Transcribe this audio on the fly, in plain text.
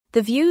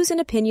The views and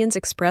opinions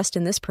expressed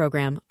in this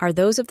program are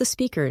those of the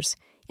speakers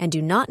and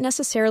do not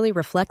necessarily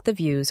reflect the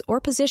views or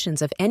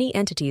positions of any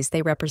entities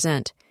they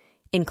represent,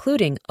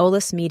 including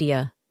Olus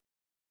Media.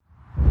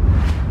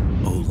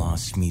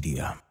 Olus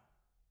Media.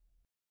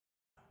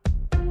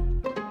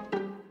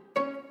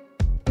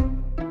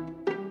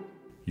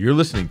 You're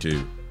listening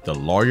to the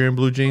Lawyer in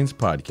Blue Jeans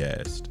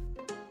podcast.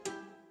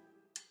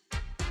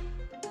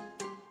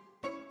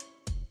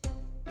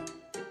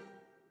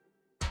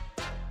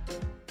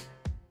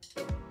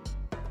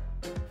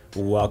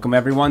 Welcome,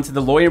 everyone, to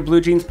the Lawyer in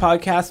Blue Jeans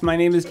podcast. My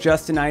name is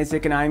Justin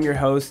Isaac, and I'm your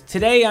host.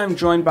 Today, I'm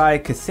joined by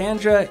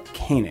Cassandra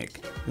Koenig.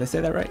 Did I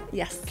say that right?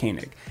 Yes.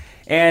 Koenig.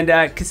 And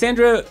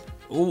Cassandra,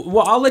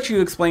 well, I'll let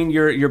you explain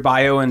your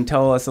bio and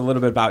tell us a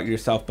little bit about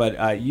yourself,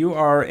 but you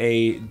are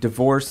a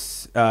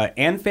divorce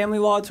and family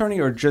law attorney,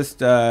 or just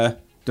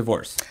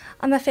divorce?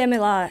 I'm a family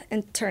law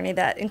attorney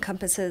that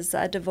encompasses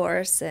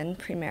divorce and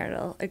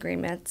premarital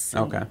agreements.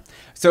 Okay.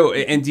 So,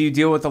 and do you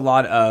deal with a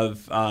lot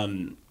of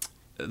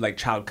like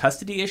child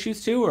custody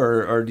issues too,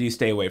 or do you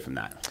stay away from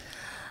that?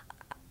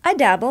 I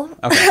dabble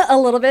Okay. a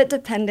little bit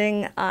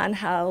depending on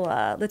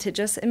how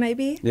litigious it may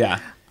be. Yeah.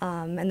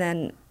 And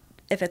then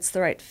if it's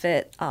the right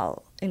fit,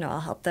 I'll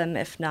help them.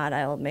 If not,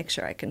 I'll make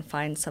sure I can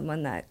find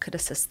someone that could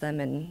assist them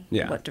in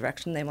what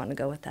direction they want to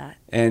go with that.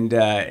 And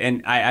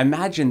I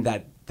imagine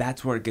that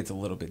that's where it gets a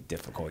little bit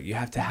difficult. You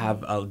have to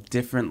have a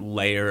different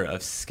layer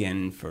of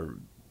skin for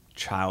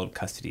child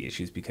custody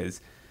issues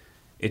because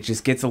it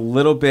just gets a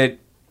little bit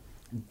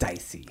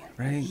dicey,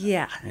 right?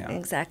 Yeah,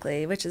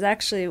 exactly. Which is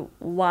actually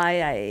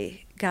why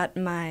I got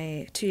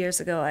my 2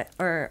 years ago,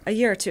 or a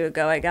year or two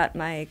ago, I got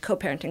my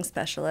co-parenting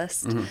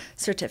specialist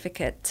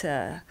certificate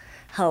to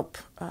help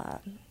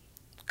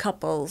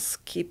couples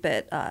keep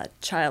it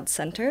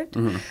child-centered,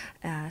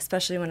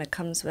 especially when it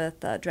comes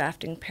with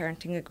drafting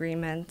parenting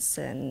agreements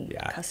and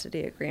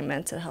custody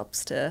agreements. It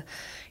helps to,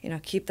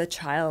 keep the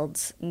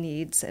child's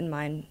needs in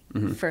mind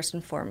first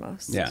and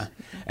foremost. Yeah.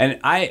 And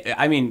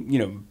I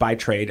mean, by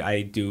trade,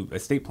 I do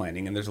estate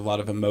planning, and there's a lot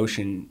of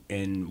emotion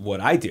in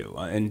what I do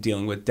in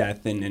dealing with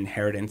death and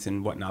inheritance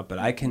and whatnot, but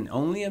I can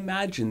only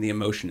imagine the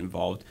emotion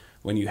involved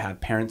when you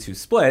have parents who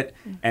split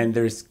and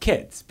there's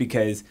kids,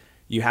 because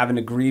you have an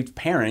aggrieved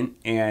parent,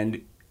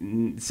 and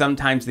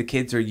sometimes the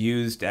kids are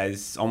used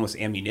as almost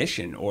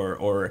ammunition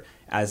or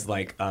as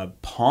like a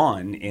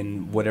pawn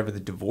in whatever the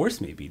divorce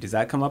may be. Does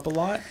that come up a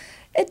lot?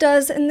 It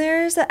does, and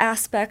there's an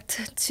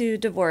aspect to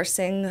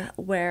divorcing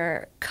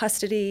where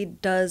custody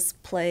does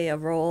play a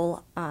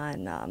role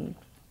on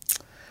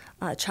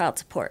child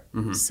support.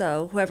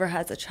 So whoever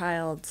has a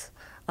child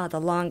the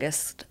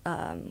longest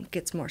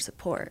gets more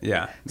support.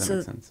 Yeah, that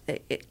makes sense.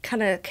 It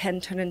kind of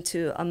can turn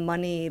into a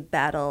money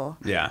battle.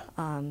 Yeah.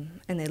 And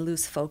they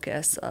lose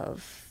focus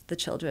of the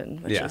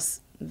children, which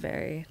is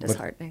very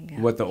disheartening.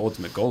 What the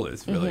ultimate goal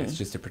is, really, is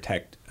just to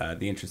protect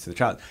the interests of the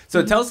child.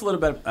 So tell us a little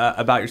bit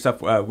about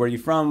yourself. Where are you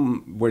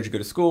from? Where did you go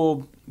to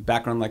school?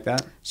 Background like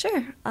that?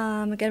 Sure.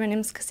 Again, my name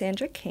is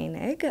Cassandra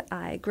Koenig.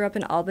 I grew up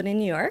in Albany,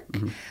 New York.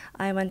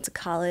 I went to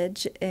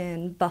college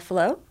in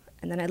Buffalo.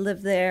 And then I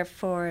lived there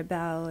for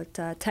about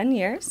 10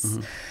 years.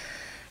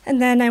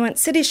 And then I went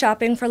city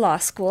shopping for law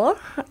school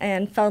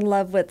and fell in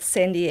love with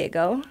San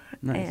Diego.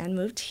 Nice. And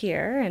moved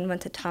here and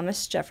went to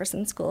Thomas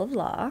Jefferson School of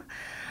Law.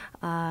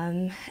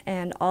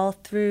 And all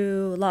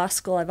through law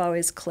school, I've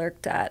always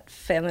clerked at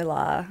family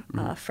law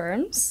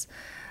firms.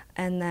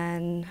 And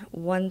then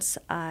once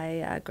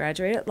I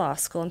graduated law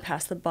school and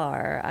passed the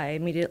bar, I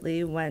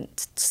immediately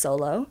went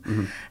solo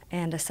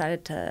and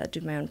decided to do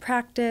my own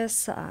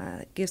practice.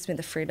 It gives me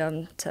the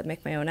freedom to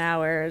make my own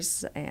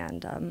hours,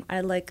 and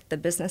I like the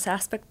business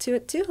aspect to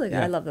it too.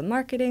 I love the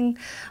marketing.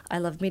 I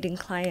love meeting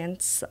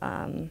clients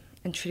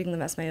and treating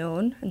them as my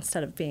own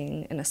instead of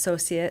being an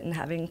associate and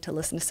having to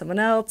listen to someone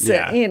else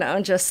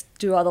and just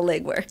do all the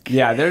legwork.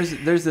 Yeah,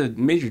 there's a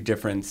major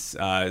difference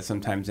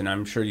sometimes, and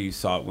I'm sure you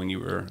saw it when you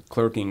were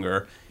clerking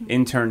or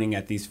interning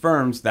at these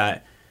firms,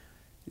 that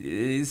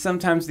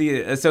sometimes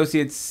the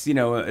associates,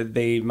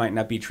 they might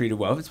not be treated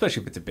well,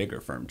 especially if it's a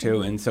bigger firm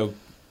too. And so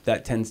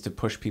that tends to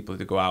push people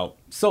to go out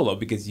solo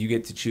because you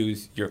get to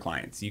choose your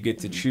clients. You get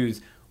to choose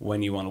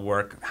when you want to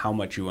work, how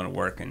much you want to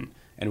work, and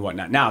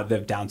whatnot. Now, the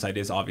downside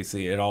is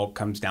obviously it all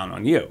comes down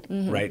on you,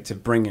 right? To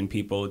bring in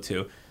people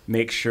to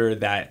make sure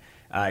that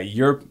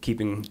you're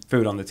keeping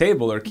food on the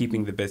table or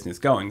keeping the business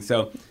going.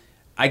 So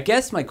I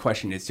guess my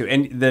question is too,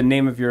 and the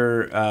name of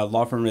your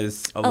law firm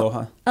is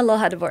Aloha?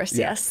 Aloha Divorce,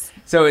 yes.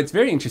 So it's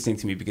very interesting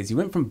to me because you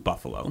went from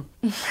Buffalo,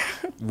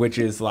 which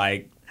is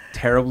like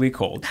terribly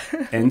cold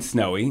and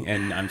snowy,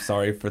 and I'm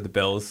sorry for the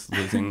Bills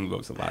losing, what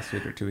was it, last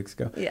week or 2 weeks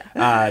ago?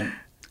 Yeah.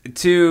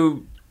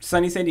 To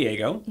sunny San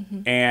Diego,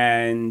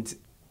 and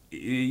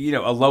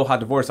Aloha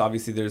Divorce,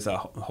 obviously there's a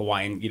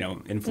Hawaiian,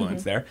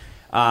 influence there.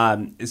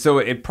 So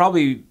it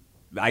probably,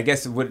 I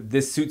guess,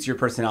 this suits your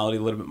personality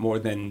a little bit more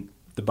than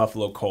the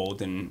Buffalo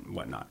cold and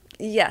whatnot.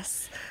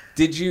 Yes.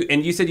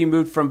 And you said you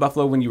moved from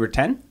Buffalo when you were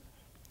 10?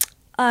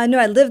 No,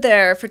 I lived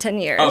there for 10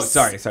 years. Oh,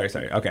 sorry.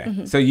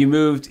 Okay. So you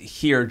moved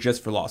here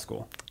just for law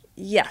school?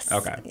 Yes.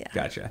 Okay, yeah.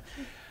 Gotcha.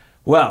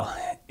 Well,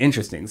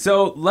 interesting.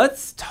 So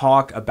let's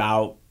talk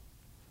about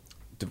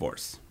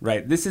divorce,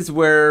 right? This is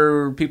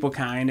where people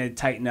kind of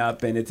tighten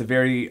up, and it's a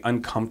very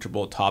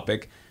uncomfortable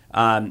topic.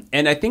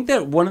 And I think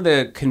that one of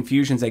the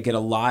confusions I get a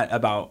lot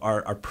about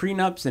are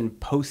prenups and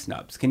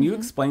postnups. Can you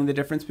explain the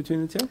difference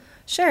between the two?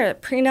 Sure.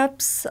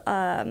 Prenups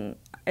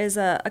is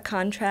a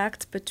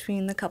contract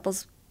between the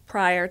couples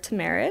prior to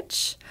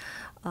marriage,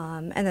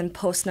 and then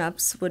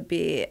postnups would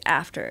be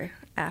after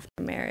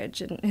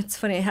marriage. And it's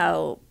funny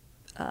how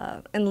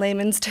in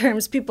layman's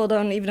terms, people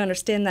don't even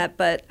understand that.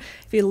 But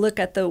if you look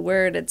at the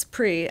word, it's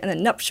pre and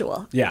then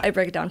nuptial. Yeah. I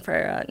break it down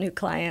for new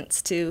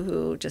clients too,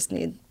 who just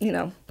need,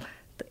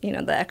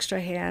 the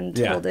extra hand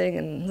holding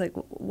and like,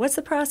 what's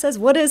the process?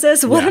 What is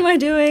this? What am I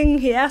doing?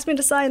 He asked me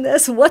to sign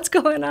this. What's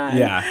going on?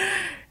 Yeah.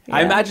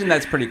 I imagine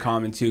that's pretty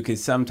common too,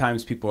 because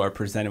sometimes people are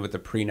presented with a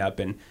prenup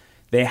and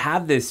they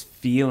have this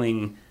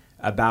feeling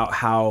about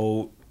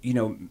how,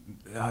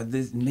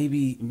 this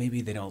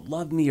maybe they don't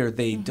love me, or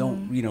they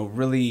don't,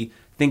 really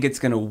think it's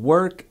going to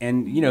work.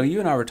 And, you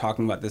and I were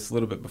talking about this a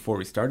little bit before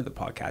we started the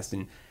podcast,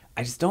 and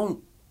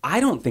I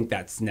don't think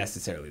that's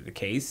necessarily the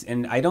case.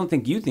 And I don't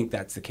think you think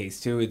that's the case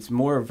too. It's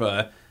more of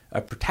a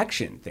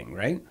protection thing,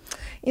 right?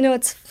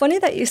 It's funny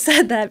that you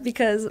said that,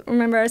 because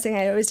remember I was saying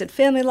I always did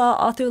family law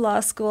all through law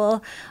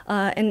school.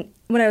 And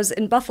when I was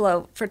in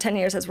Buffalo for 10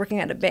 years, I was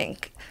working at a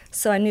bank.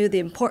 So I knew the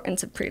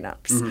importance of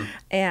prenups.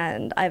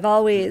 And I've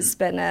always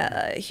been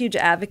a huge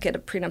advocate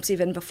of prenups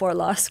even before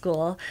law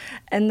school.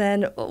 And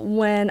then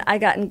when I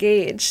got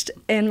engaged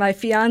and my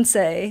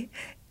fiance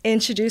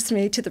introduced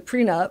me to the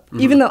prenup,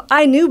 even though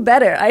I knew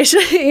better,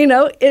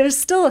 it was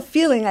still a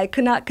feeling I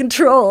could not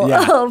control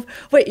of,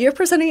 wait, you're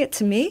presenting it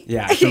to me?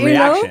 Yeah, it's a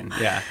reaction,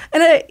 yeah.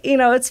 And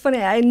it's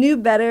funny, I knew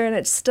better, and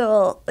it's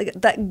still like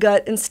that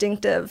gut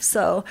instinctive.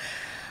 So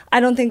I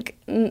don't think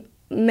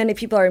many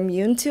people are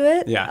immune to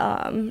it.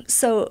 Yeah.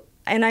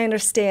 And I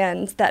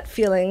understand that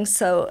feeling.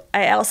 So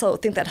I also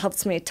think that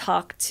helps me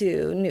talk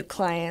to new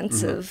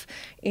clients of,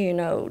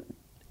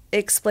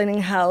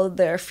 explaining how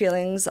their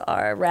feelings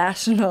are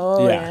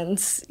rational and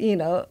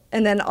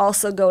then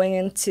also going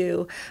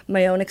into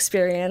my own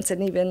experience,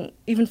 and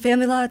even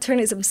family law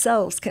attorneys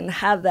themselves can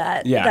have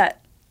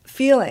that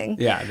feeling.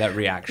 Yeah, that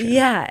reaction.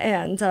 Yeah,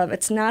 and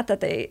it's not that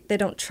they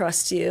don't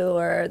trust you,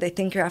 or they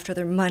think you're after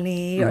their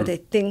money, or they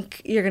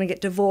think you're going to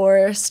get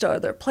divorced, or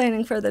they're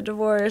planning for the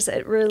divorce.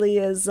 It really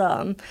is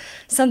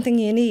something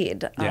you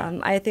need.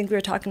 I think we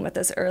were talking about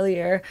this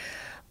earlier.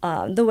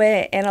 The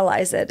way I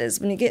analyze it is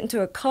when you get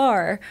into a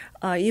car,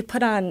 you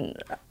put on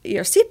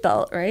your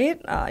seatbelt, right?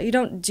 You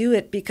don't do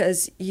it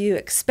because you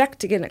expect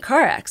to get in a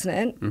car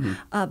accident,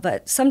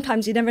 but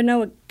sometimes you never know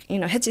what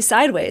hits you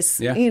sideways,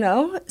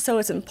 So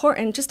it's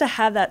important just to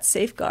have that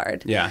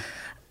safeguard. Yeah.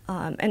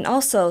 And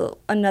also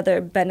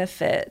another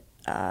benefit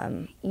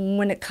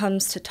when it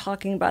comes to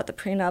talking about the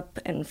prenup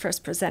and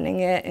first presenting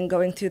it and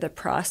going through the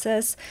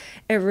process,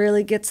 it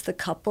really gets the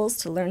couples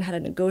to learn how to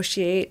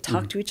negotiate,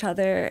 talk to each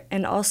other,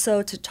 and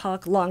also to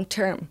talk long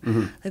term.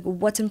 Like,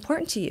 what's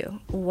important to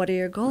you? What are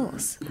your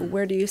goals?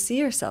 Where do you see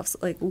yourselves?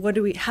 Like,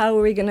 how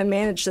are we going to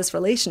manage this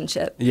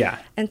relationship? Yeah.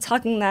 And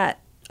talking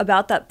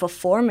about that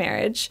before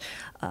marriage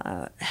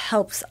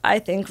helps, I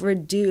think,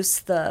 reduce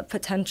the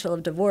potential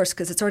of divorce,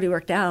 because it's already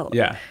worked out.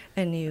 Yeah.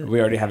 And we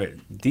already have it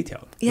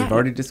detailed. Yeah. We've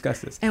already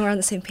discussed this. And we're on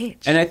the same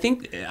page. And I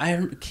think I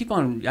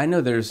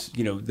know there's,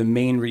 the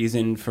main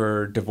reason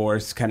for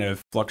divorce kind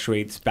of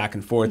fluctuates back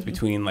and forth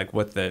between like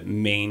what the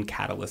main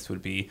catalyst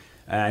would be.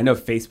 I know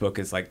Facebook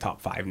is like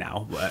top 5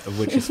 now,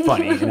 which is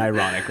funny and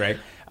ironic, right?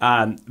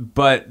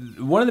 But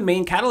one of the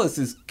main catalysts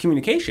is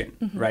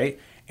communication, right?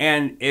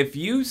 And if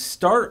you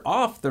start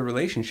off the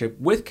relationship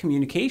with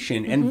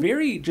communication and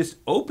very just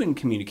open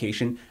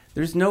communication,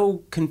 there's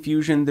no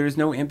confusion, there's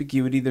no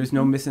ambiguity, there's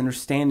no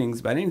misunderstandings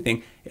about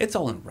anything. It's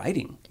all in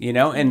writing,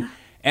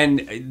 And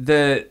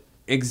the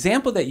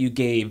example that you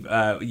gave,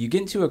 you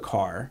get into a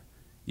car,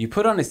 you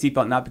put on a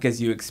seatbelt not because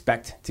you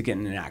expect to get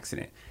in an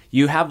accident.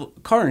 You have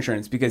car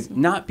insurance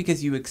not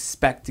because you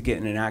expect to get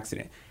in an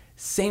accident.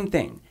 Same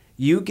thing.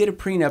 You get a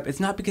prenup, it's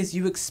not because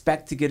you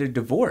expect to get a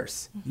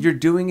divorce. You're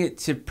doing it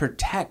to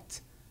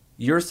protect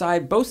your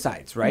side, both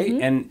sides, right?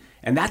 And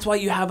that's why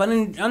you have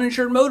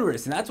uninsured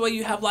motorists, and that's why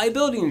you have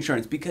liability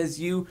insurance,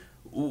 because you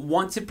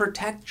want to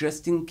protect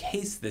just in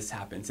case this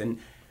happens. And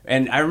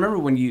I remember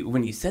when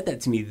you said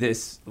that to me,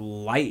 this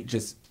light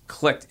just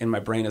clicked in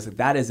my brain. I was like,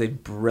 that is a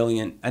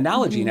brilliant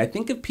analogy. And I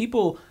think if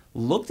people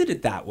looked at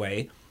it that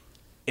way,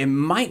 it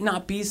might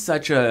not be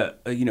such a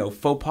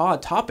faux pas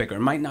topic, or it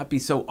might not be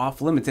so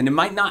off limits, and it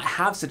might not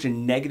have such a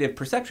negative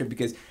perception,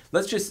 because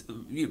let's just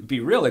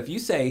be real. If you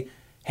say,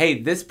 hey,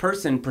 this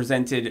person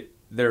presented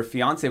their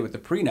fiance with a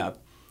prenup,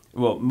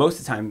 well, most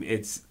of the time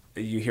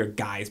you hear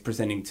guys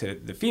presenting to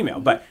the female,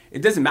 but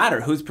it doesn't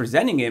matter who's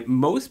presenting it.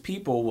 Most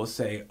people will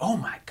say, oh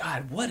my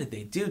God, what did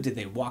they do? Did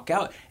they walk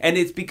out? And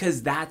it's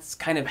because that's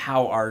kind of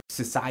how our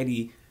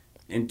society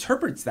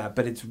interprets that,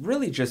 but it's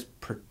really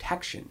just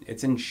protection.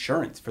 It's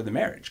insurance for the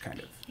marriage, kind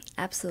of.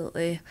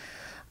 Absolutely.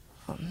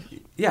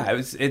 Yeah,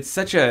 it's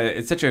such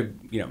a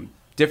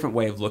different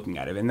way of looking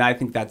at it. And I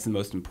think that's the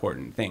most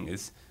important thing,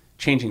 is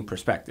changing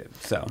perspective.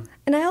 So,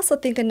 and I also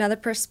think another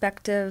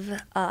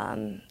perspective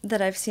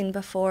that I've seen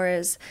before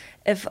is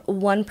if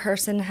one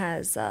person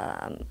has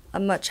a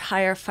much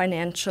higher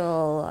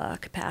financial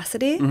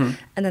capacity and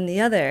then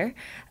the other,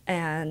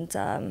 and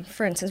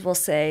for instance, we'll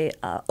say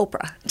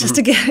Oprah, just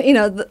to get,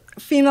 the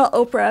female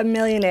Oprah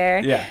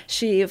millionaire,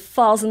 she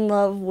falls in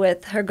love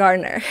with her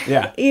gardener,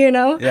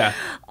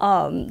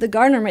 the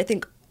gardener might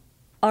think,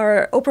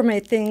 or Oprah may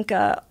think,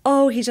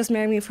 oh, he's just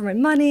marrying me for my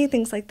money,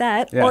 things like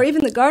that. Yeah. Or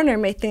even the gardener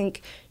may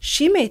think,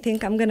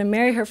 I'm going to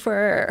marry her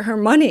for her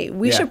money.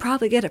 We should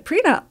probably get a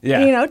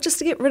prenup, just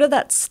to get rid of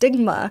that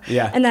stigma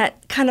and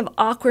that kind of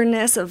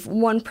awkwardness of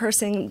one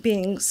person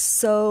being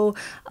so,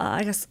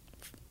 I guess,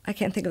 I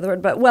can't think of the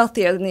word, but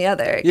wealthier than the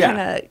other. It kind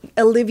of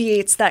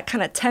alleviates that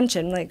kind of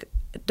tension. Like,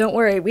 don't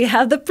worry, we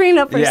have the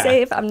prenup, we're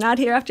safe. I'm not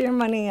here after your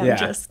money. I'm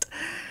just...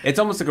 It's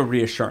almost like a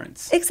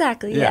reassurance.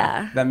 Exactly,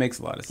 yeah. That makes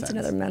a lot of sense. It's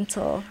another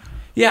mental...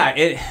 Yeah,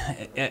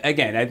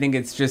 again, I think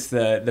it's just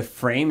the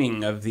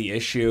framing of the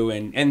issue,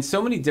 and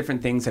so many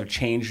different things have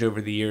changed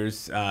over the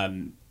years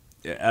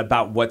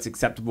about what's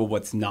acceptable,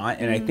 what's not,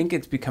 and I think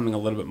it's becoming a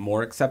little bit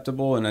more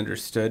acceptable and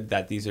understood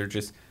that these are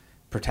just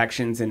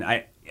protections, and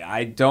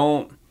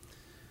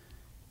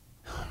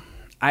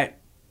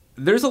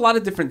there's a lot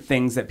of different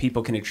things that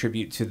people can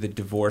attribute to the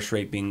divorce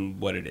rate being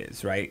what it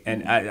is, right?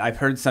 And I've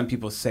heard some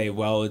people say,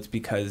 well, it's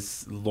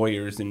because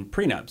lawyers and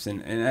prenups.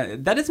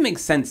 And that doesn't make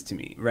sense to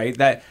me, right?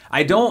 That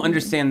I don't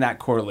understand that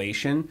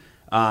correlation.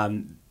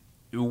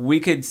 We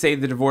could say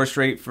the divorce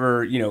rate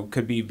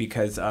could be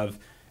because of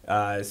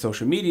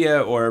social media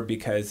or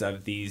because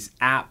of these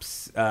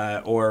apps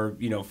or,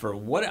 for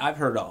what I've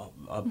heard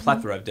a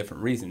plethora of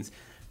different reasons.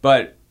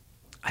 But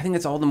I think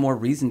it's all the more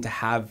reason to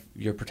have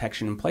your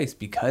protection in place,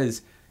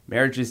 because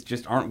marriages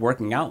just aren't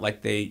working out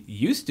like they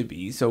used to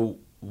be. So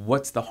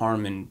what's the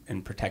harm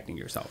in protecting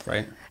yourself,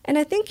 right? And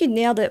I think you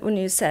nailed it when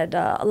you said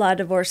a lot of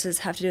divorces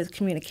have to do with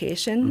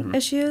communication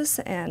issues.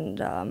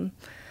 And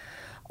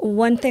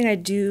one thing I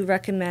do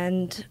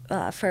recommend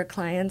for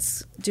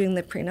clients doing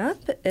the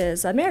prenup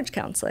is marriage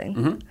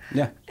counseling.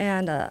 Yeah.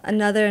 And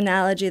another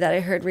analogy that I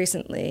heard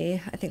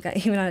recently, I think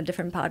even on a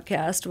different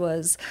podcast,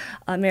 was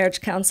a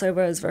marriage counselor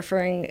was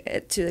referring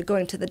it to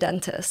going to the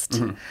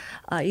dentist.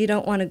 You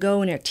don't want to go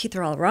when your teeth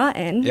are all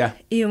rotten. Yeah.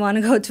 You want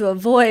to go to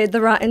avoid the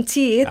rotten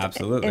teeth.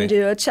 Absolutely. And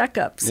do a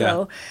checkup.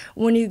 So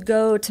when you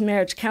go to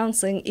marriage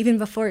counseling, even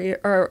before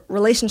or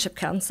relationship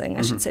counseling,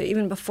 I should say,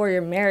 even before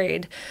you're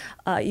married,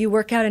 you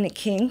work out any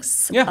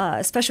kinks,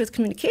 especially with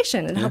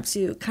communication. It helps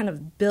you kind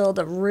of build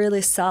a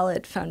really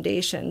solid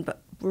foundation,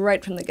 but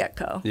right from the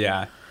get-go.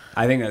 Yeah,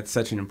 I think that's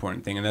such an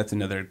important thing, and that's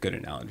another good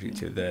analogy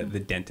too, the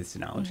dentist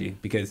analogy,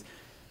 because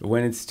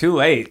when it's too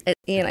late, I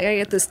gotta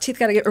get those teeth,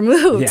 gotta get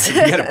removed.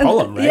 Yeah, you gotta pull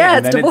them, right? Yeah,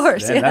 it's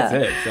divorce. That's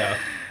it.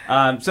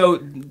 So,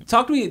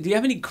 talk to me. Do you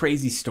have any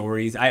crazy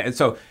stories?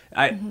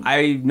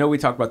 I know we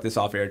talked about this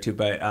off air too,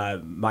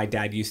 but my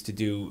dad used to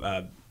do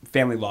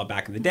family law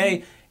back in the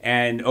day.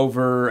 And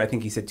over, I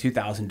think he said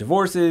 2,000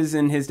 divorces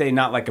in his day,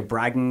 not like a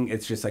bragging.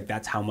 It's just like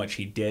that's how much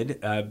he did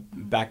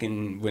back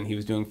in when he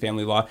was doing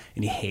family law,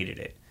 and he hated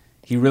it.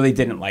 He really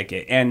didn't like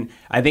it. And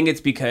I think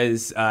it's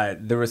because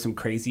there were some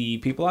crazy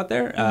people out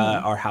there.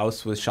 Our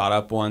house was shot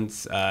up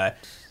once.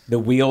 The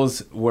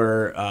wheels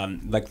were,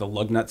 like the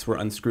lug nuts were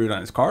unscrewed on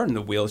his car, and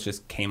the wheels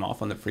just came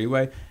off on the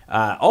freeway.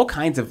 All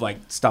kinds of like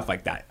stuff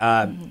like that.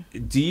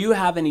 Do you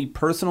have any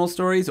personal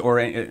stories, or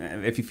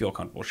if you feel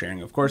comfortable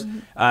sharing, of course,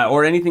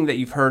 or anything that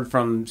you've heard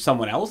from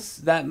someone else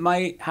that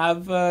might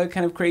have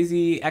kind of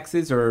crazy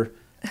exes or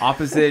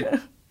opposite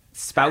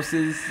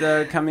spouses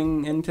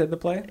coming into the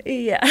play?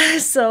 Yeah,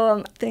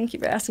 so thank you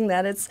for asking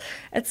that.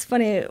 It's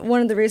funny.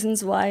 One of the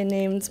reasons why I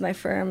named my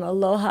firm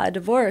Aloha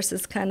Divorce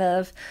is kind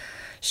of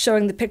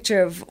showing the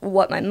picture of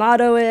what my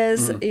motto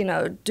is,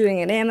 doing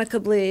it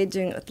amicably,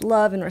 doing it with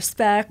love and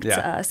respect,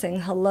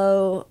 saying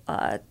hello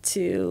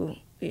to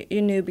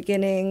your new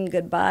beginning,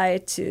 goodbye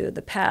to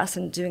the past,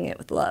 and doing it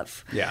with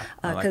love. Yeah,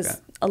 I like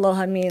that.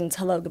 Aloha means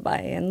hello, goodbye,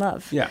 and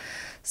love. Yeah.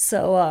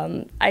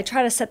 So I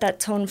try to set that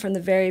tone from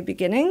the very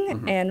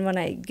beginning. And when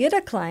I get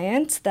a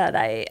client that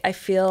I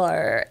feel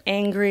are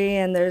angry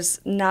and there's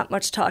not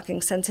much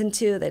talking sense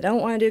into, they don't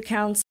want to do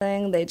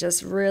counseling, they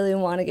just really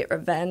want to get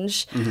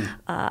revenge,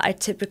 I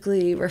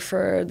typically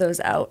refer those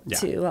out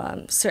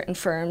to certain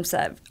firms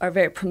that are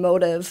very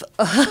promotive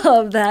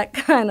of that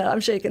kind of,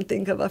 I'm sure you can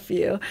think of a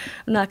few,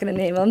 I'm not going to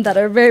name them, that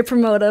are very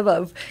promotive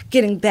of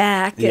getting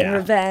back and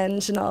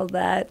revenge and all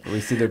that.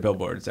 We see their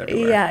billboards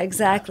everywhere. Yeah,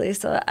 exactly. Yeah.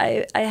 So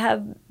I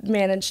have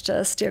managed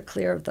to steer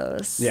clear of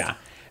those. Yeah,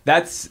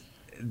 that's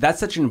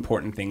such an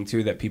important thing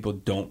too that people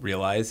don't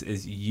realize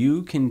is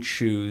you can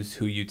choose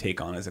who you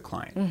take on as a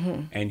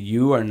client, and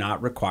you are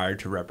not required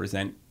to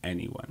represent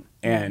anyone.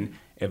 And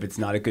If it's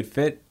not a good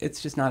fit,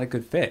 it's just not a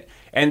good fit.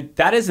 And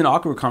that is an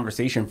awkward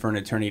conversation for an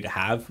attorney to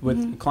have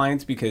with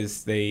clients,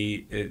 because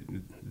they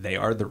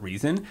are the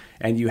reason,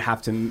 and you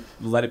have to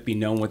let it be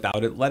known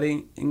without it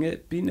letting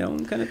it be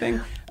known, kind of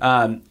thing.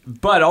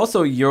 But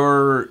also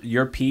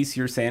your peace,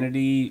 your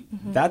sanity,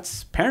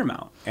 that's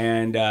paramount,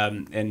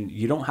 and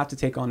you don't have to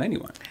take on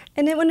anyone.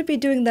 And it wouldn't be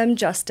doing them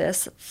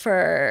justice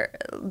for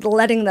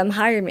letting them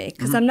hire me,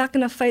 because I'm not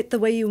going to fight the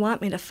way you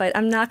want me to fight.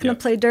 I'm not going to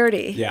play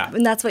dirty,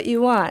 and that's what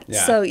you want.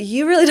 So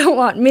you really don't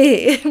want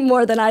me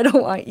more than I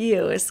don't want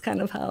you, is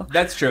kind of how.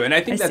 That's true. And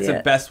I think that's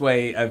the best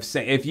way of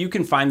saying, if you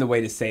can find the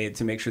way to say it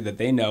to make sure that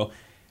they know,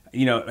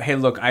 hey,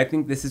 look, I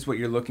think this is what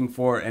you're looking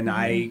for, and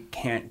I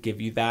can't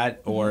give you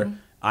that, or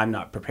I'm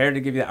not prepared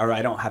to give you that, or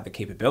I don't have the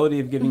capability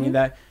of giving you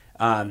that.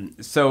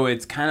 So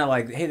it's kind of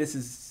like, hey, this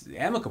is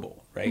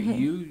amicable, right?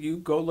 You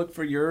go look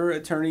for your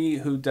attorney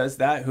who does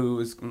that, who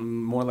is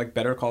more like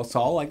Better Call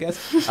Saul, I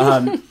guess,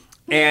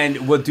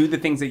 and will do the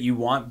things that you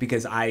want,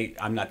 because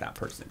I'm not that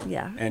person.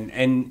 Yeah.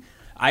 And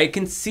I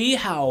can see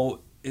how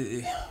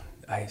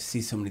I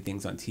see so many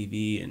things on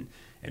TV and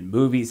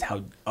movies,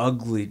 how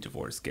ugly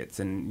divorce gets.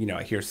 And,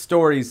 I hear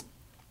stories.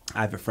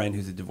 I have a friend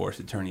who's a divorce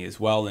attorney as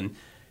well, and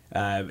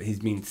he's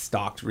being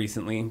stalked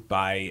recently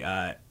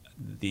by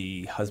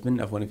the husband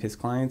of one of his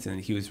clients,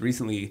 and he was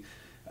recently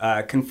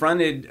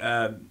confronted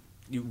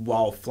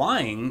while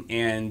flying,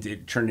 and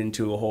it turned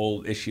into a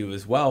whole issue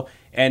as well.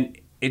 And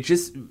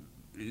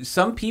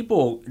some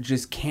people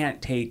just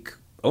can't take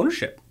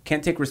ownership,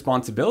 can't take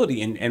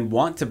responsibility, and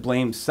want to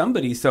blame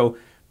somebody. So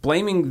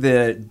blaming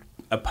the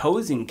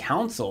opposing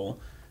counsel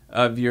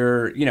of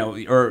your,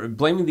 or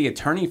blaming the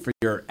attorney for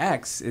your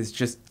ex is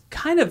just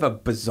kind of a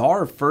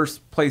bizarre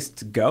first place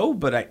to go.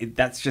 But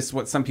that's just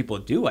what some people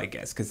do, I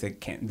guess, because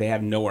they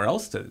have nowhere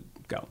else to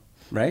go,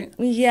 right?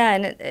 Yeah,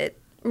 and it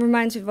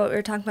reminds me of what we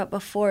were talking about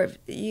before.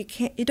 You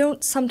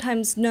don't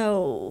sometimes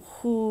know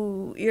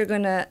who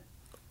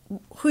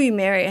you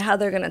marry, how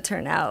they're gonna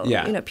turn out.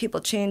 Yeah. People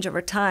change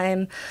over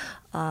time.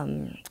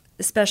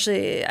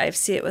 Especially, I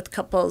see it with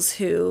couples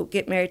who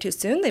get married too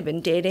soon. They've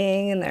been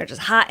dating, and they're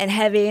just hot and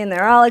heavy, and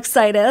they're all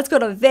excited. Let's go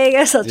to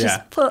Vegas. Let's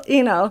just put,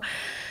 and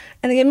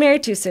they get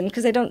married too soon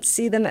because they don't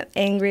see them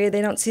angry.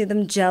 They don't see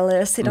them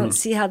jealous. They don't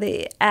see how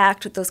they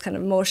act with those kind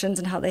of emotions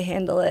and how they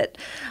handle it.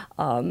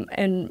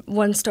 And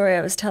one story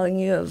I was telling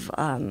you of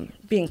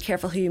being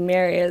careful who you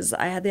marry is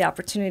I had the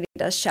opportunity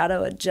to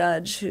shadow a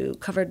judge who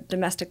covered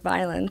domestic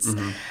violence.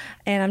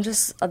 And I'm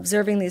just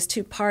observing these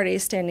two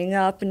parties standing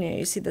up, and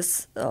you see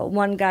this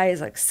one guy is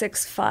like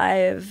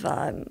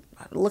 6'5",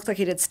 looked like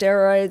he did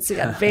steroids. He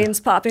got veins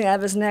popping out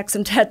of his neck,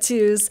 some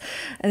tattoos.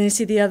 And you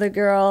see the other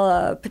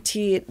girl,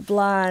 petite,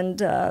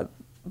 blonde,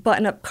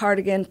 button-up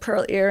cardigan,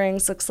 pearl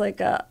earrings, looks like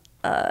a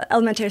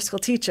elementary school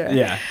teacher.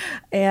 Yeah.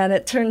 And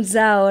it turns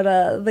out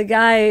the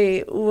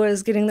guy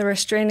was getting the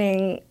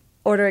restraining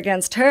order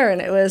against her, and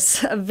it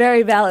was a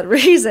very valid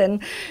reason.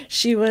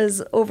 She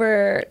was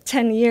over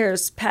 10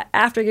 years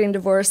after getting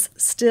divorced,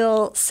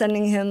 still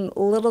sending him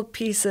little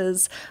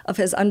pieces of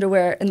his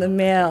underwear in the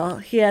mail.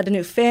 He had a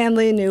new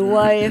family, new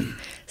wife,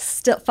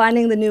 still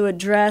finding the new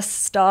address,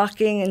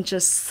 stalking, and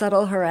just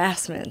subtle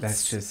harassment.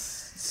 That's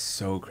just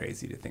so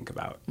crazy to think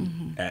about.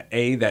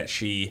 That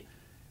she,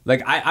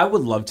 I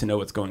would love to know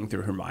what's going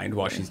through her mind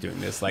while she's doing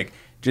this.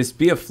 Just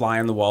be a fly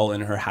on the wall in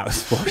her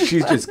house while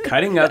she's just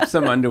cutting up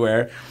some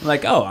underwear.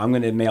 I'm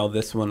going to mail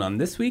this one on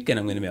this week, and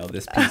I'm going to mail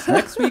this piece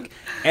next week.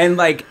 And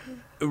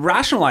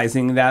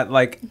rationalizing that,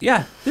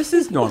 this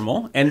is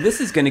normal, and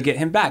this is going to get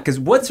him back. Because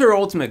what's her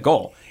ultimate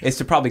goal is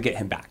to probably get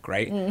him back,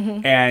 right?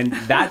 And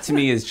that to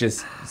me is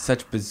just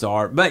such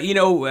bizarre. But,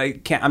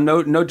 I'm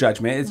no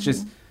judgment. It's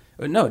just,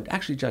 no,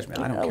 actually judgment.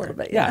 I don't care. A little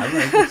bit, yeah.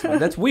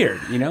 That's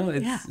weird,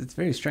 It's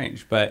very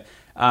strange. But,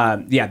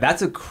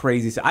 that's a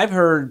crazy, I've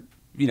heard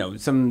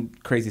some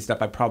crazy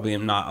stuff I probably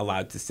am not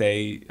allowed to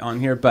say on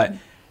here, but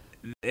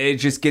it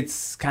just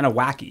gets kind of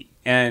wacky.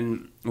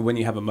 And when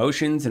you have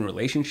emotions and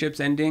relationships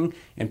ending,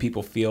 and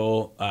people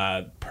feel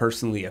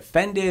personally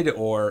offended,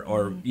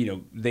 or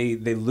they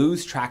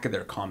lose track of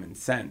their common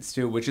sense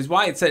too, which is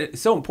why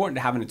it's so important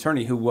to have an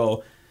attorney who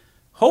will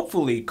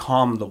hopefully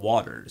calm the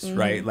waters,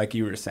 right? Like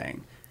you were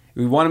saying,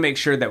 we want to make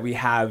sure that we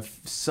have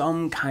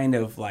some kind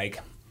of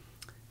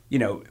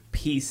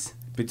peace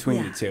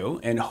between the two,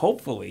 and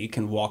hopefully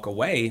can walk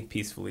away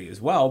peacefully as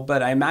well.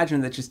 But I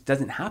imagine that just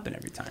doesn't happen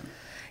every time.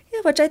 Yeah,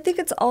 which I think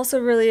it's also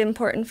really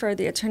important for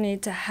the attorney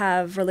to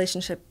have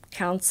relationship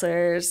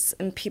counselors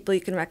and people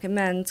you can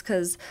recommend,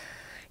 because,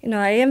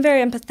 I am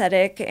very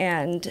empathetic,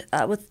 and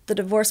with the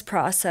divorce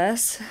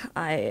process,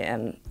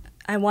 I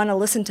want to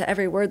listen to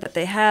every word that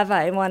they have.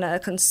 I want to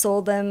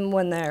console them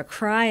when they're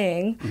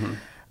crying.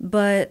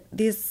 But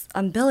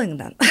I'm billing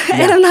them,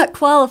 and I'm not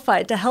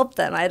qualified to help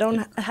them. I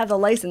don't have the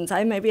license.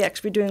 I might be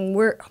actually doing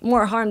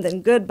more harm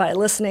than good by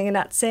listening and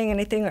not saying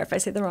anything, or if I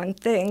say the wrong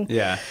thing.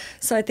 Yeah.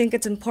 So I think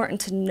it's important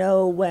to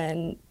know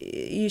when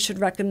you should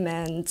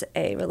recommend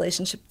a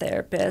relationship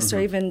therapist, or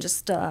even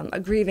just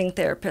a grieving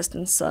therapist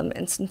in some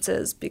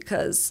instances,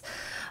 because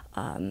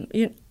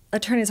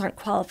attorneys aren't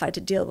qualified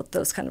to deal with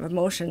those kind of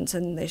emotions,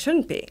 and they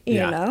shouldn't be, you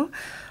know?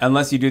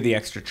 Unless you do the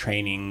extra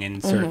training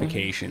and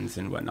certifications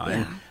and whatnot.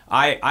 Yeah.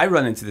 And I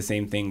run into the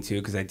same thing too,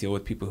 because I deal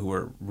with people who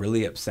are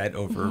really upset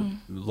over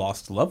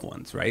lost loved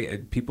ones,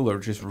 right? People are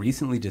just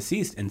recently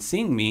deceased and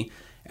seeing me,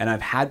 and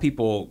I've had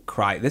people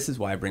cry. This is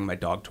why I bring my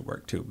dog to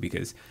work too,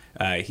 because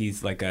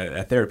he's like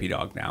a therapy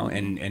dog now,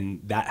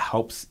 and that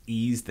helps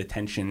ease the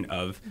tension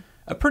of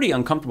a pretty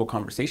uncomfortable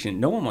conversation.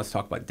 No one wants to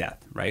talk about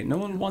death, right? No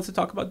one wants to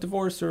talk about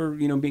divorce or,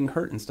 being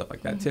hurt and stuff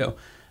like that too.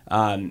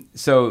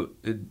 So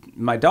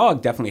my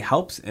dog definitely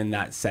helps in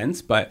that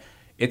sense, but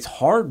it's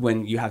hard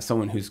when you have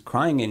someone who's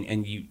crying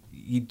and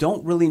you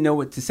don't really know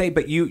what to say.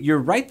 But you're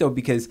right though,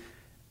 because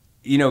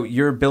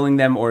you're billing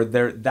them, or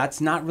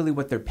that's not really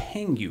what they're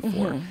paying you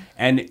for.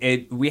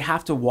 And we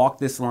have to walk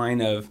this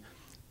line of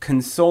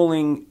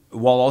consoling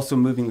while also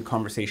moving the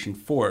conversation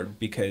forward,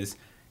 because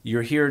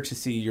you're here to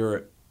see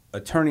your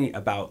attorney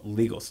about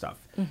legal stuff.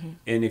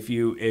 And if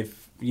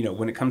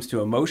when it comes to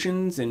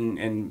emotions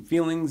and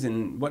feelings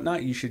and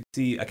whatnot, you should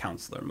see a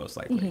counselor most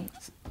likely.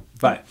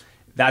 But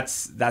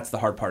that's the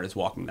hard part, is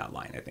walking that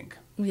line, I think.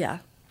 Yeah.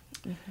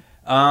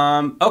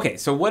 Okay,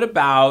 so what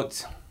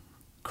about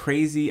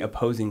crazy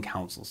opposing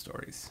counsel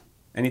stories?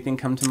 Anything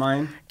come to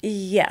mind?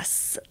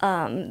 Yes.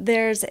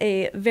 There's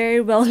a very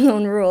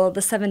well-known rule,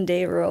 the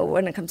 7-day rule,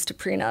 when it comes to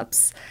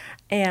prenups.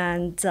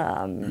 And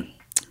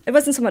it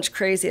wasn't so much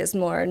crazy as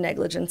more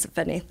negligence, if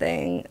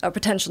anything, or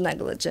potential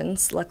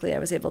negligence. Luckily, I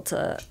was able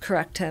to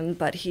correct him,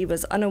 but he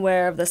was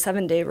unaware of the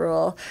 7-day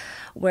rule,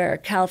 where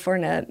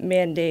California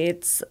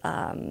mandates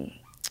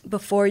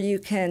before you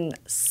can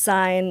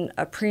sign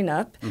a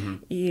prenup,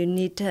 you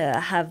need to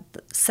have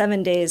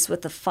 7 days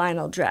with the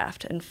final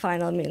draft. And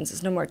final means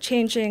there's no more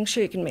changing.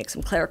 Sure, you can make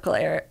some clerical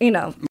error,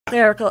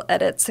 clerical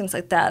edits, things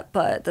like that,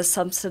 but the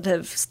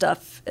substantive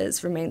stuff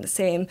is remain the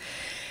same.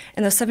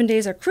 And those 7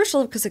 days are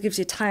crucial because it gives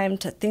you time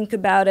to think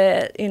about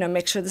it,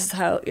 make sure this is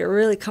how you're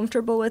really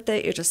comfortable with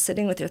it. You're just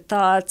sitting with your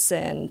thoughts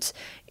and,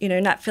 you're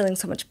not feeling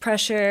so much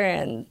pressure,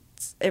 and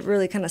it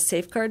really kind of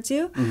safeguards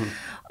you.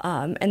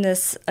 And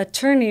this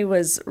attorney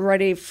was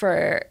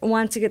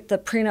wanted to get the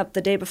prenup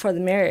the day before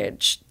the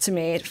marriage to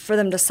me for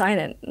them to sign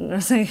it. And I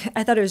was like,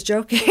 I thought he was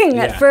joking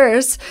at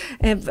first,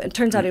 and it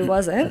turns out he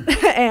wasn't.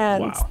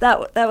 And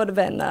that would have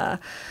been a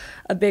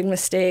big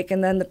mistake.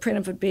 And then the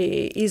prenup would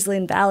be easily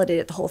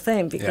invalidated, the whole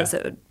thing, because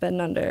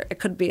it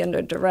could be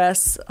under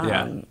duress,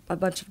 a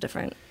bunch of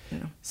different,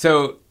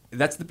 So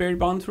that's the Barry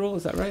Bonds rule,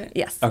 is that right?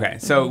 Yes. Okay,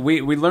 so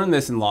we learned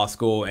this in law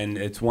school, and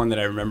it's one that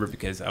I remember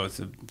because I was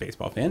a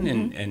baseball fan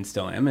and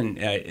still am. And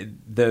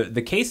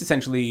the case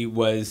essentially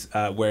was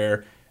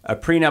where a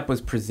prenup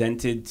was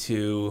presented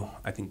to,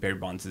 I think, Barry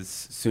Bonds'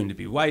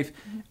 soon-to-be wife,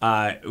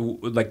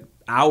 like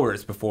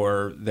hours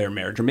before their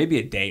marriage, or maybe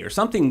a day or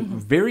something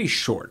very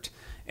short.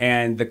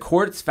 And the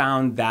courts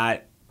found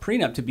that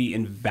prenup to be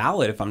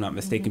invalid, if I'm not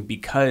mistaken,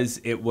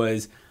 because it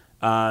was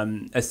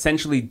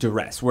essentially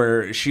duress,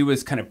 where she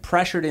was kind of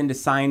pressured into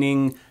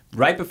signing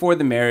right before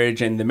the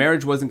marriage, and the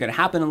marriage wasn't going to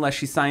happen unless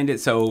she signed it.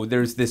 So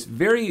there's this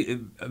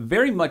very,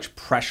 very much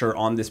pressure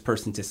on this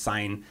person to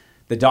sign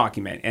the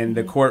document. And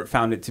the court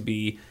found it to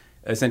be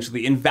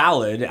essentially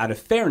invalid out of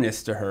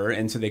fairness to her.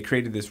 And so they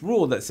created this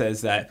rule that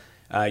says that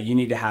you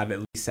need to have at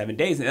least 7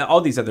 days, and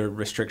all these other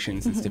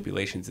restrictions and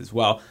stipulations as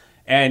well.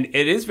 And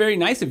it is very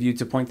nice of you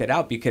to point that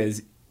out,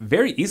 because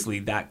very easily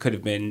that could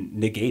have been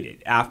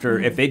negated after,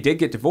 if they did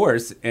get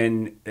divorced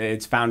and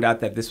it's found out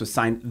that this was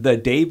signed the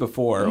day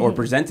before or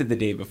presented the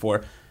day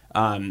before.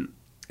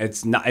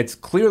 It's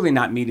clearly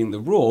not meeting the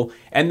rule.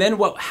 And then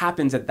what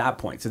happens at that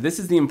point? So this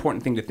is the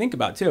important thing to think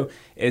about too,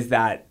 is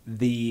that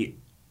the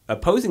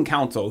opposing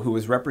counsel who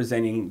was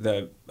representing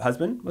the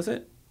husband, was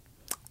it?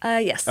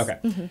 Yes. Okay.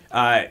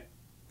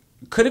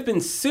 Could have been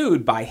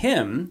sued by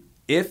him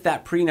if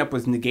that prenup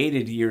was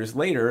negated years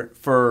later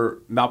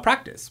for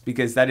malpractice,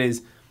 because that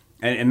is,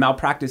 and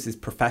malpractice is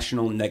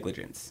professional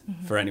negligence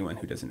for anyone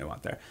who doesn't know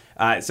out there.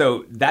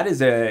 So that is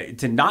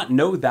to not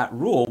know that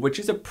rule, which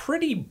is a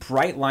pretty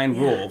bright line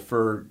rule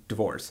for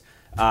divorce,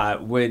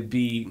 would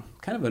be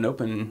kind of an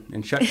open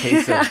and shut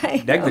case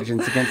of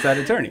negligence against that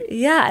attorney.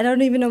 Yeah, I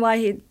don't even know why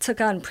he took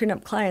on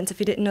prenup clients if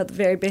he didn't know the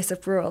very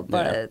basic rule,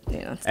 but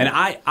And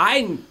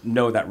I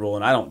know that rule,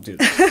 and I don't do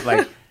this.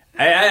 Like,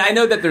 I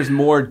know that there's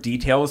more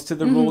details to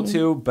the rule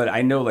too, but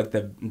I know like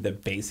the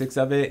basics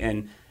of it,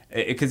 and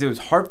because it was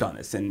harped on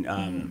us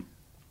in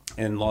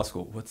law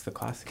school. What's the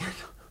class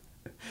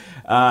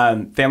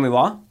again? Family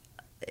law.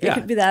 It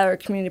could be that or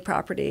community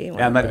property.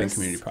 Yeah, it might have been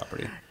community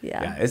property.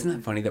 Yeah. Isn't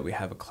that funny that we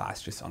have a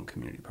class just on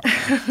community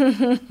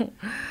property?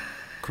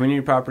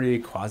 Community property,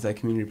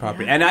 quasi-community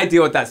property, and I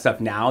deal with that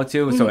stuff now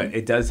too, so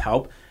it does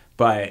help.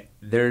 But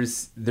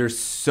there's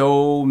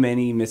so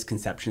many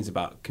misconceptions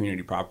about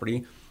community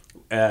property.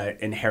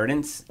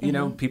 Inheritance,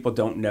 people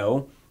don't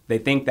know they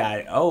think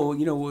that, oh,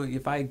 well,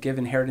 if I give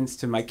inheritance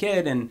to my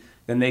kid and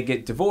then they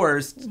get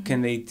divorced,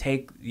 can they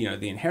take,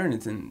 the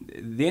inheritance? And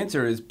the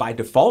answer is by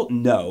default,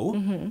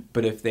 no.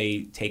 But if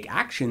they take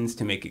actions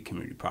to make it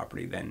community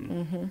property,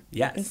 then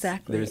yes,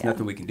 exactly. There's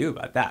nothing we can do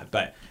about that.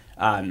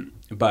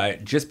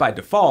 But just by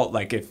default,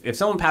 like if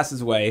someone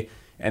passes away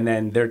and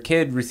then their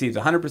kid receives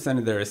 100%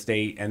 of their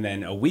estate, and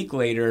then a week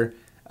later,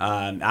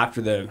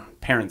 after the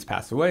parents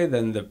pass away,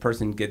 then the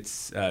person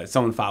gets,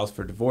 someone files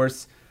for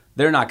divorce,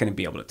 they're not going to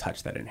be able to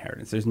touch that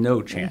inheritance. There's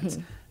no chance.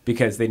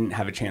 Because they didn't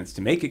have a chance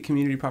to make it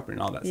community property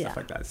and all that stuff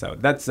like that. So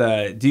that's,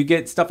 do you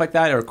get stuff like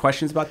that or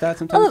questions about that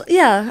sometimes? Oh,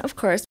 yeah, of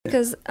course.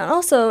 Because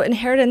also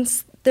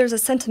inheritance, there's a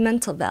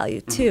sentimental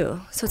value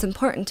too. So it's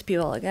important to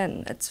people,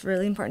 again, it's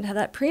really important to have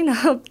that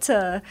prenup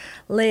to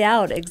lay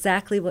out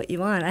exactly what you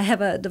want. I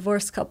have a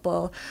divorced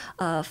couple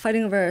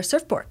fighting over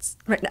surfboards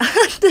right now.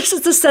 This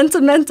is the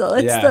sentimental.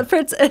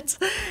 It's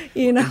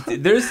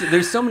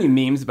There's so many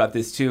memes about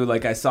this too.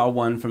 Like I saw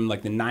one from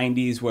like the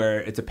 90s where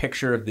it's a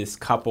picture of this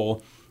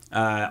couple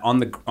on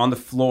the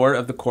floor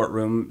of the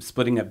courtroom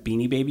splitting up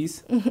Beanie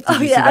Babies. Oh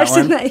yeah, I've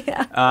seen that.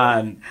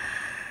 Yeah.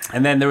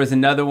 And then there was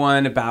another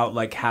one about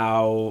like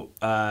how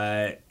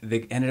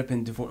they ended up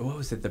in divorce. What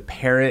was it? The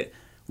parrot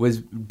was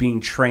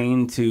being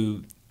trained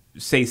to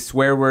say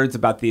swear words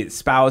about the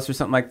spouse or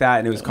something like that,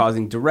 and it was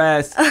causing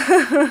duress.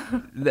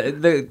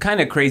 the kind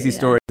of crazy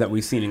stories that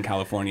we've seen in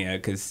California,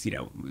 because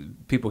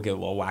people get a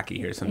little wacky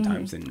here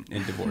sometimes in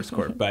divorce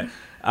court. But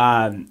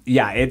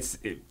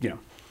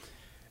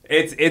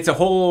it's a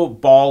whole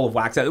ball of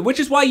wax, which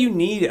is why you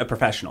need a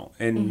professional,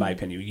 in my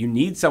opinion. You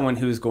need someone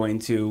who's going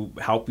to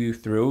help you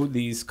through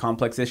these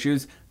complex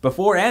issues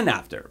before and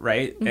after,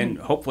 right? And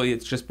hopefully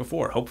it's just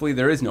before. Hopefully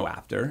there is no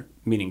after,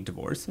 meaning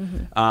divorce.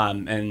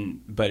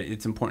 But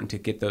it's important to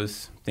get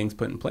those things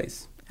put in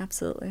place.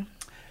 Absolutely.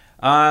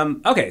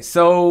 Okay,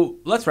 so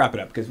let's wrap it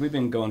up because we've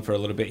been going for a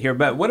little bit here.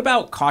 But what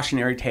about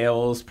cautionary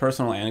tales,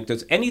 personal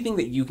anecdotes, anything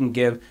that you can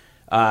give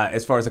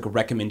as far as like a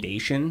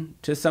recommendation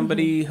to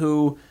somebody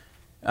who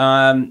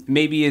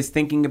maybe is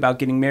thinking about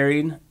getting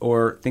married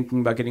or thinking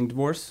about getting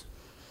divorced?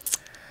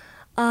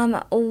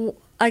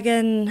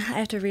 Again, I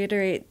have to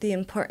reiterate the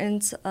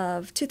importance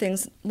of two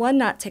things. One,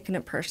 not taking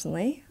it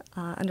personally,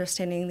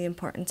 understanding the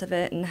importance of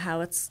it and how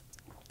it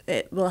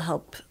will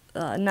help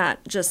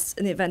not just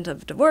in the event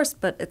of divorce,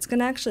 but it's going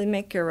to actually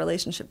make your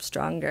relationship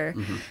stronger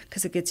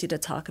because it gets you to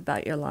talk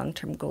about your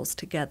long-term goals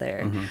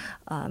together.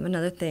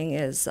 Another thing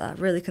is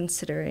really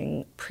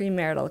considering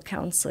premarital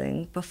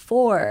counseling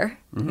before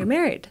you're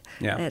married.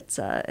 Yeah.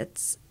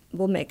 It's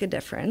will make a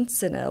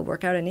difference, and it'll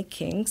work out any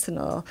kinks, and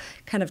it'll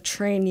kind of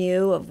train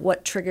you of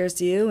what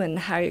triggers you and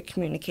how you're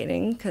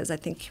communicating, because I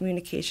think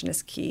communication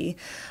is key,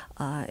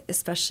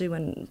 especially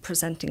when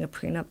presenting a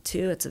prenup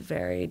too. It's a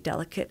very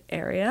delicate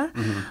area.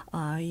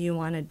 You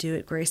want to do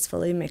it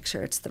gracefully, make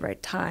sure it's the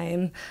right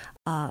time.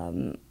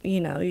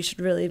 You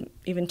should really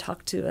even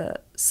talk to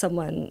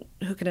someone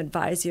who can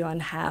advise you on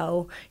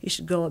how you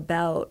should go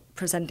about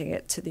presenting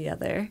it to the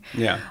other.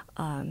 Yeah.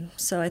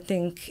 So I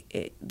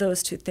think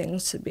those two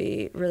things should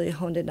be really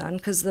honed in on,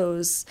 because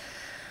those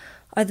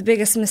are the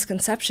biggest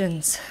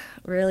misconceptions,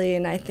 really.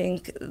 And I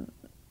think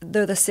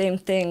they're the same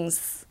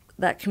things,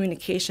 that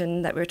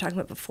communication that we were talking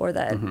about before,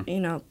 that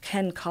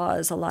can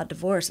cause a lot of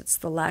divorce. It's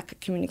the lack of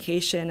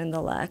communication and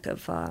the lack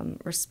of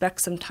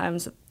respect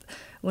sometimes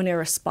when you're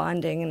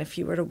responding. And if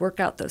you were to work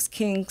out those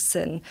kinks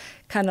and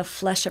kind of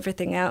flesh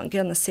everything out and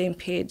get on the same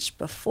page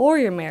before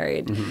you're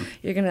married,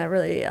 you're going to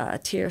really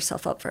tee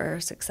yourself up for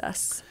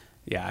success.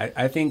 Yeah,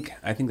 I think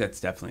that's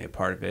definitely a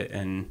part of it.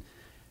 And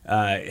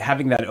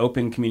having that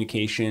open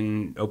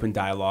communication, open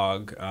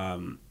dialogue,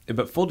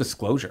 but full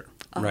disclosure,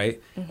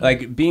 right?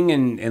 Like being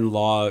in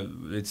law,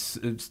 it's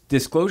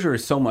disclosure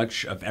is so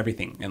much of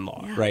everything in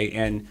law, right?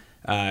 And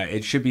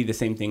it should be the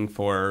same thing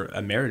for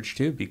a marriage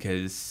too,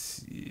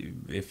 because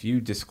if you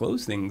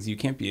disclose things, you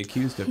can't be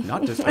accused of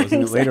not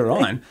disclosing it later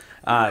on,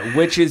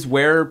 which is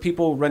where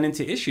people run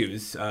into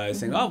issues,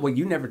 saying, oh, well,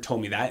 you never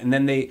told me that. And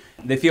then they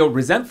feel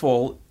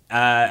resentful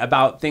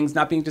about things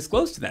not being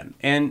disclosed to them.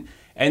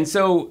 And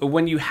so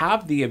when you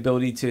have the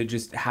ability to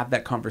just have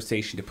that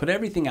conversation, to put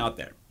everything out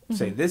there,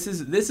 say, this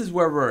is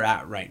where we're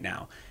at right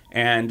now,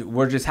 and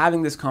we're just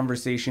having this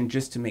conversation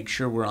just to make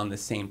sure we're on the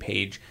same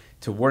page,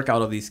 to work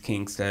out all these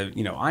kinks, to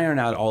iron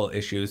out all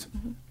issues.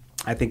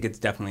 I think it's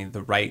definitely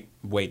the right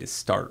way to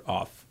start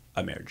off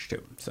a marriage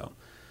too. So,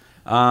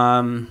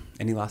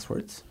 any last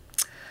words?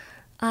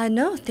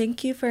 No,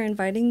 thank you for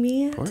inviting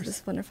me to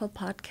this wonderful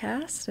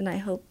podcast, and I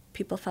hope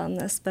people found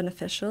this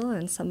beneficial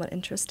and somewhat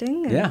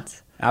interesting. Yeah,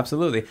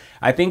 absolutely.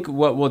 I think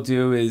what we'll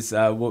do is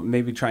we'll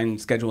maybe try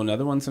and schedule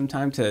another one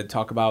sometime to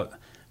talk about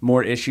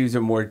more issues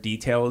or more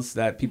details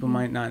that people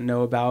might not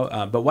know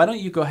about. But why don't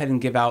you go ahead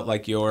and give out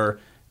like your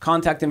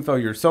contact info,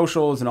 your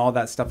socials, and all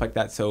that stuff like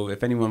that. So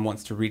if anyone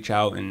wants to reach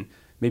out and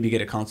maybe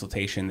get a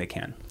consultation, they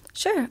can.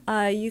 Sure.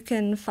 You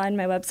can find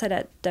my website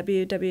at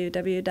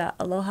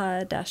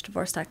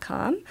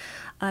www.aloha-divorce.com.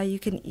 You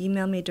can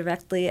email me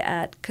directly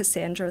at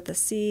Cassandra with a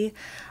C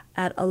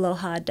at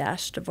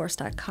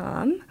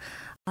aloha-divorce.com.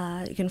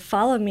 You can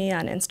follow me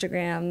on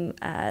Instagram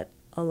at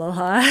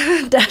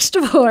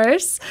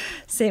aloha-divorce.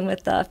 Same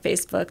with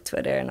Facebook,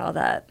 Twitter, and all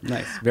that.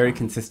 Nice. Very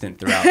consistent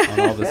throughout on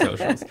all the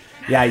socials.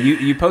 Yeah,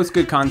 you post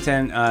good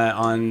content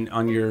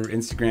on your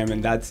Instagram,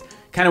 and that's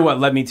kind of what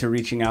led me to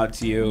reaching out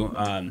to you.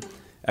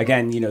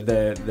 Again,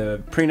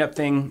 the prenup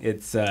thing,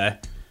 it's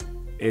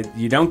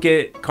you don't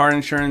get car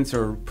insurance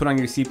or put on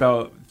your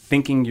seatbelt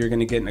thinking you're going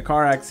to get in a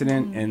car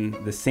accident, and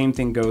the same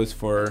thing goes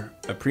for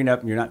a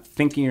prenup. You're not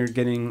thinking you're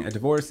getting a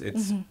divorce.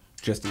 It's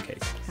just in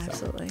case.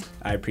 Absolutely. So,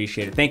 I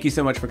appreciate it. Thank you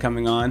so much for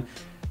coming on.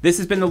 This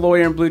has been the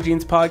Lawyer in Blue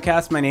Jeans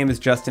podcast. My name is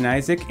Justin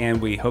Isaac,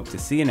 and we hope to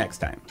see you next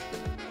time.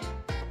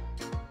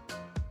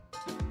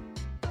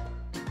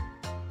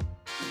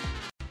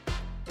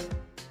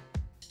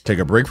 Take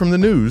a break from the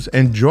news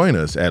and join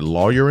us at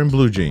Lawyer in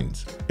Blue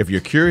Jeans. If you're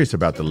curious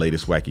about the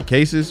latest wacky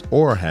cases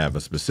or have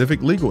a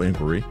specific legal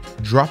inquiry,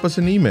 drop us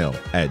an email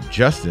at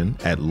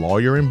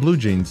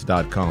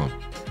justin@lawyerinbluejeans.com.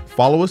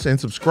 Follow us and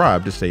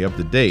subscribe to stay up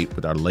to date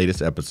with our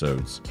latest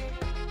episodes.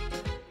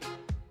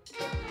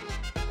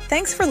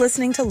 Thanks for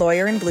listening to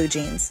Lawyer in Blue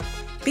Jeans.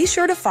 Be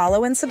sure to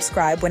follow and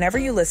subscribe whenever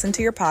you listen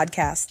to your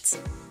podcasts.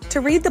 To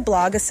read the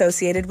blog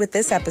associated with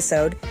this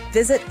episode,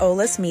 visit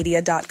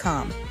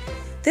olismedia.com.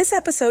 This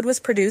episode was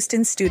produced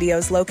in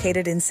studios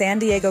located in San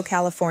Diego,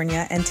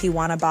 California and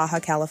Tijuana, Baja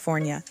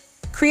California.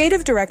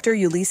 Creative Director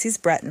Ulysses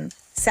Breton.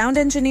 Sound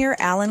Engineer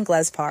Alan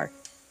Glespar.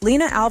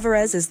 Lena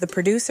Alvarez is the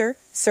producer.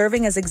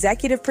 Serving as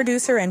executive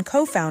producer and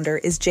co-founder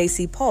is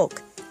JC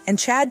Polk. And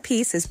Chad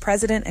Peace is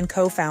president and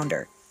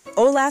co-founder.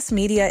 OLAS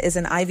Media is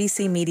an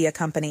IVC media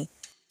company.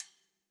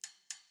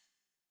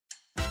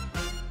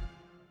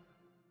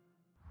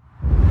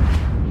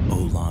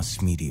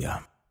 OLAS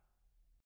Media.